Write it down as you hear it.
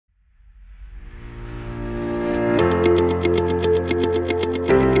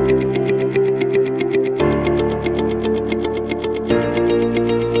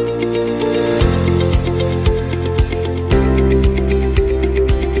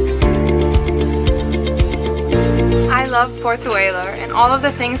love Poarta and all of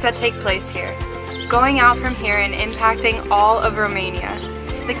the things that take place here. Going out from here and impacting all of Romania.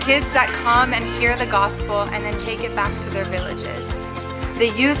 The kids that come and hear the gospel and then take it back to their villages.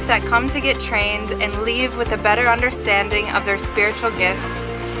 The youth that come to get trained and leave with a better understanding of their spiritual gifts.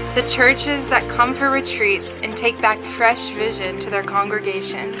 The churches that come for retreats and take back fresh vision to their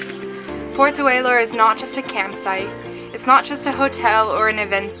congregations. Poarta is not just a campsite. It's not just a hotel or an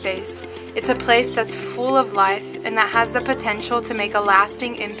event space. It's a place that's full of life and that has the potential to make a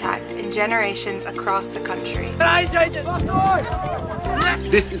lasting impact in generations across the country.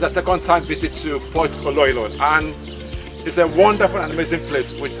 This is a second time visit to Oilor, and it's a wonderful and amazing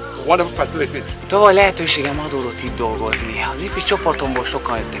place with wonderful facilities. Tavaly lehetőségem adódott itt dolgozni. Az ifjú csoportomból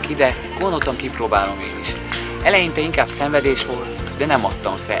sokan jöttek ide, gondoltam kipróbálom én is. Eleinte inkább szenvedés volt, de nem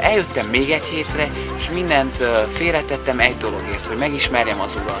adtam fel. Eljöttem még egy hétre, és mindent félretettem egy dologért, hogy megismerjem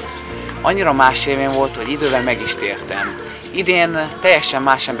az Urat. Annyira más élmény volt, hogy idővel meg is tértem. Idén teljesen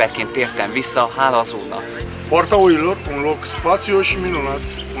más emberként tértem vissza, hála az Úrnak. Poarta Oilor, un loc spațios și minunat,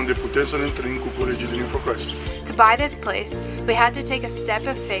 unde putem să ne întâlnim cu colegii din InfoChrist. To buy this place, we had to take a step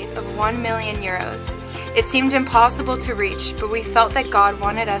of faith of 1 million euros. It seemed impossible to reach, but we felt that God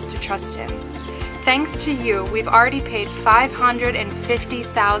wanted us to trust Him. Thanks to you, we've already paid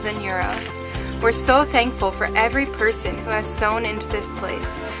 550,000 euros. We're so thankful for every person who has sown into this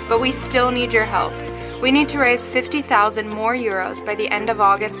place, but we still need your help. We need to raise 50,000 more euros by the end of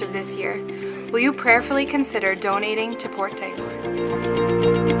August of this year. Will you prayerfully consider donating to Poarta?